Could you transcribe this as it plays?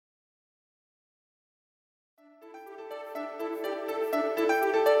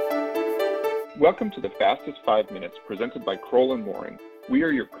Welcome to the Fastest 5 Minutes presented by Kroll & Mooring. We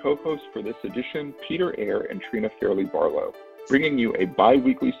are your co-hosts for this edition, Peter Eyre and Trina Fairley-Barlow, bringing you a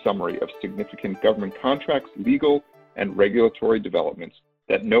bi-weekly summary of significant government contracts, legal, and regulatory developments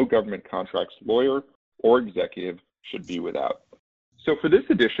that no government contracts lawyer or executive should be without. So for this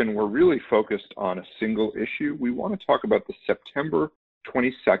edition, we're really focused on a single issue. We want to talk about the September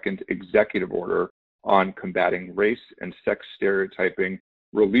 22nd executive order on combating race and sex stereotyping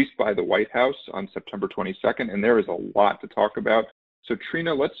released by the White House on September 22nd, and there is a lot to talk about. So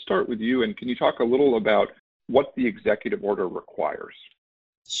Trina, let's start with you, and can you talk a little about what the executive order requires?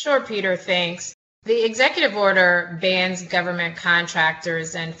 Sure, Peter, thanks. The executive order bans government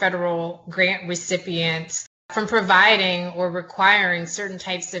contractors and federal grant recipients from providing or requiring certain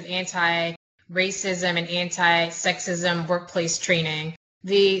types of anti-racism and anti-sexism workplace training.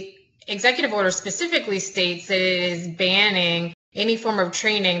 The executive order specifically states that it is banning any form of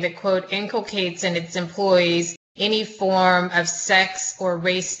training that, quote, inculcates in its employees any form of sex or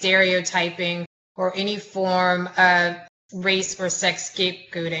race stereotyping or any form of race or sex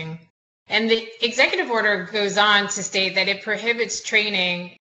scapegoating. And the executive order goes on to state that it prohibits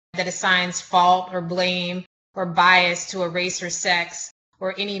training that assigns fault or blame or bias to a race or sex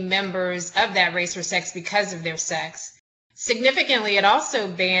or any members of that race or sex because of their sex. Significantly, it also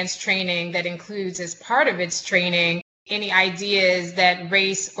bans training that includes as part of its training any ideas that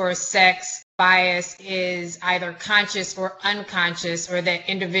race or sex bias is either conscious or unconscious, or that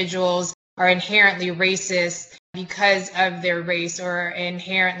individuals are inherently racist because of their race or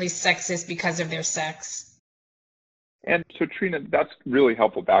inherently sexist because of their sex. And so Trina, that's really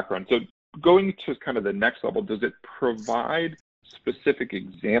helpful background. So going to kind of the next level, does it provide specific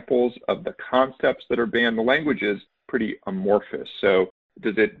examples of the concepts that are banned? The language is pretty amorphous. So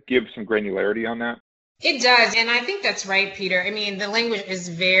does it give some granularity on that? It does, and I think that's right, Peter. I mean, the language is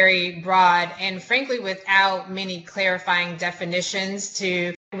very broad and frankly without many clarifying definitions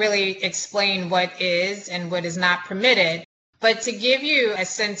to really explain what is and what is not permitted. But to give you a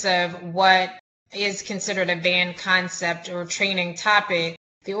sense of what is considered a banned concept or training topic,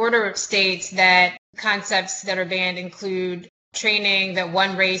 the order states that concepts that are banned include training that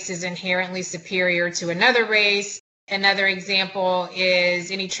one race is inherently superior to another race. Another example is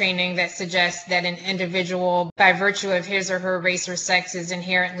any training that suggests that an individual, by virtue of his or her race or sex, is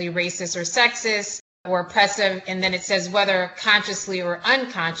inherently racist or sexist or oppressive. And then it says whether consciously or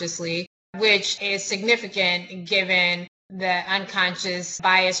unconsciously, which is significant given the unconscious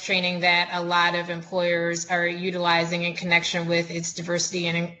bias training that a lot of employers are utilizing in connection with its diversity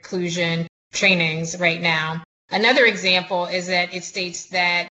and inclusion trainings right now. Another example is that it states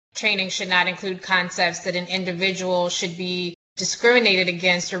that training should not include concepts that an individual should be discriminated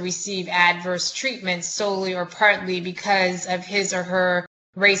against or receive adverse treatment solely or partly because of his or her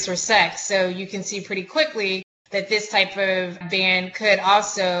race or sex. So you can see pretty quickly that this type of ban could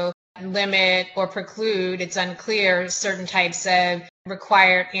also limit or preclude, it's unclear, certain types of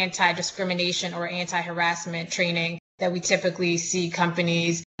required anti-discrimination or anti-harassment training that we typically see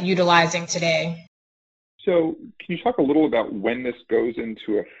companies utilizing today. So can you talk a little about when this goes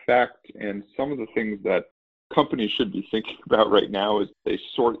into effect and some of the things that companies should be thinking about right now as they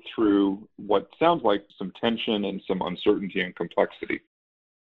sort through what sounds like some tension and some uncertainty and complexity?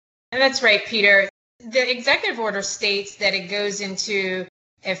 And that's right, Peter. The executive order states that it goes into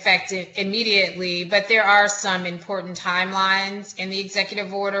effect immediately, but there are some important timelines in the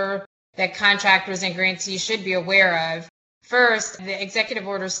executive order that contractors and grantees should be aware of. First, the executive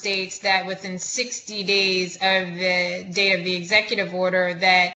order states that within 60 days of the date of the executive order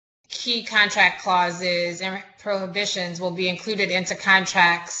that key contract clauses and prohibitions will be included into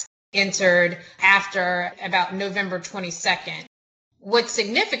contracts entered after about November 22nd. What's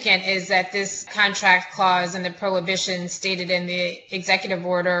significant is that this contract clause and the prohibitions stated in the executive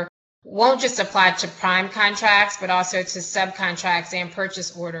order won't just apply to prime contracts, but also to subcontracts and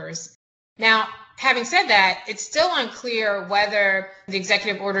purchase orders. Now, having said that, it's still unclear whether the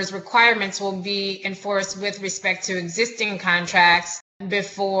executive order's requirements will be enforced with respect to existing contracts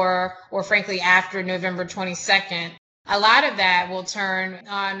before or frankly after November 22nd. A lot of that will turn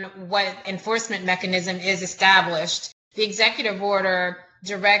on what enforcement mechanism is established. The executive order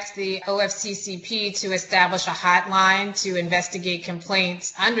directs the OFCCP to establish a hotline to investigate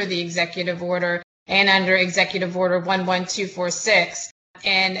complaints under the executive order and under Executive Order 11246.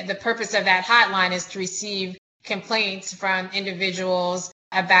 And the purpose of that hotline is to receive complaints from individuals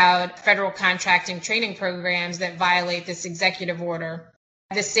about federal contracting training programs that violate this executive order.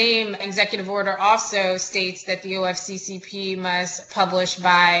 The same executive order also states that the OFCCP must publish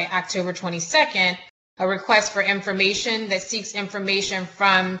by October 22nd a request for information that seeks information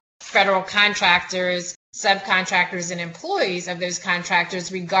from federal contractors, subcontractors, and employees of those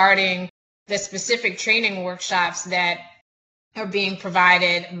contractors regarding the specific training workshops that are being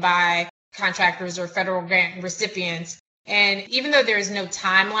provided by contractors or federal grant recipients. And even though there is no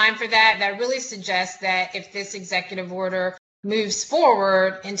timeline for that, that really suggests that if this executive order moves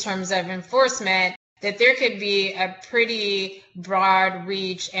forward in terms of enforcement, that there could be a pretty broad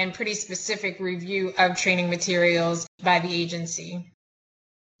reach and pretty specific review of training materials by the agency.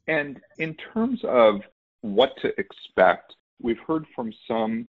 And in terms of what to expect, we've heard from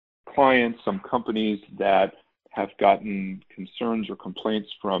some clients, some companies that have gotten concerns or complaints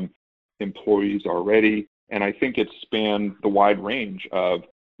from employees already. And I think it's spanned the wide range of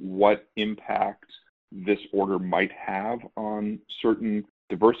what impact this order might have on certain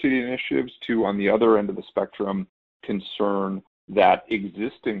diversity initiatives to, on the other end of the spectrum, concern that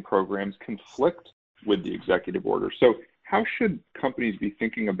existing programs conflict with the executive order. So how should companies be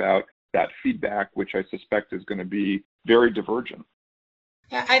thinking about that feedback, which I suspect is going to be very divergent?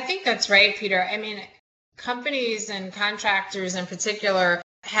 Yeah, I think that's right, Peter. I mean, companies and contractors in particular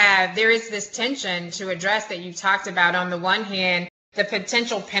there is this tension to address that you talked about. On the one hand, the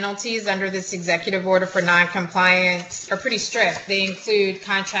potential penalties under this executive order for noncompliance are pretty strict. They include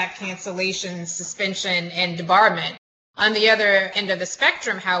contract cancellation, suspension, and debarment. On the other end of the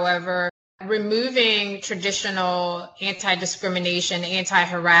spectrum, however, removing traditional anti-discrimination,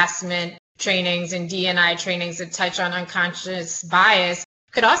 anti-harassment trainings and D&I trainings that touch on unconscious bias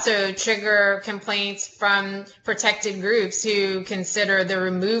could also trigger complaints from protected groups who consider the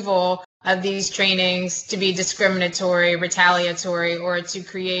removal of these trainings to be discriminatory, retaliatory, or to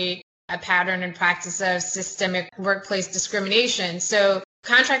create a pattern and practice of systemic workplace discrimination. So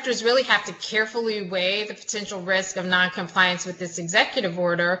contractors really have to carefully weigh the potential risk of noncompliance with this executive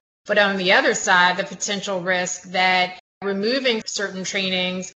order, but on the other side, the potential risk that removing certain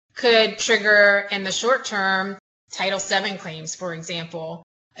trainings could trigger in the short term Title VII claims, for example.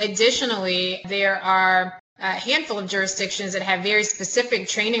 Additionally, there are a handful of jurisdictions that have very specific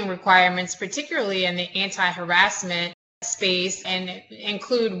training requirements, particularly in the anti-harassment space, and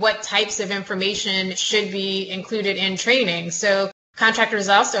include what types of information should be included in training. So contractors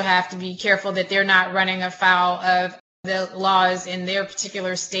also have to be careful that they're not running afoul of the laws in their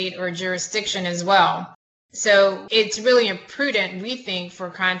particular state or jurisdiction as well. So it's really imprudent, we think, for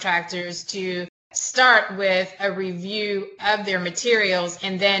contractors to start with a review of their materials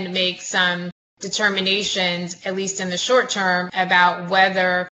and then make some determinations, at least in the short term, about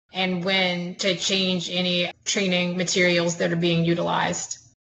whether and when to change any training materials that are being utilized.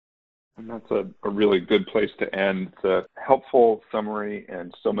 And that's a really good place to end. It's a helpful summary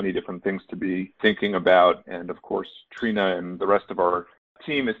and so many different things to be thinking about. And of course, Trina and the rest of our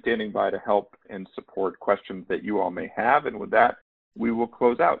team is standing by to help and support questions that you all may have. And with that, we will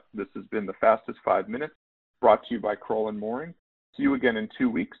close out. This has been The Fastest 5 Minutes, brought to you by Crowell & Mooring. See you again in 2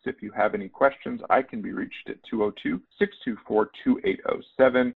 weeks. If you have any questions, I can be reached at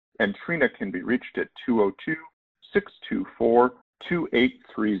 202-624-2807, and Trina can be reached at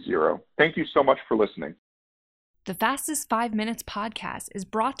 202-624-2830. Thank you so much for listening. The Fastest 5 Minutes podcast is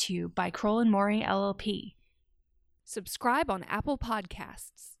brought to you by Crowell & Mooring, LLP. Subscribe on Apple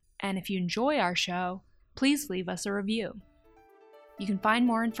Podcasts. And if you enjoy our show, please leave us a review. You can find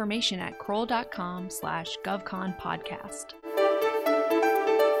more information at crowell.com/govconpodcast.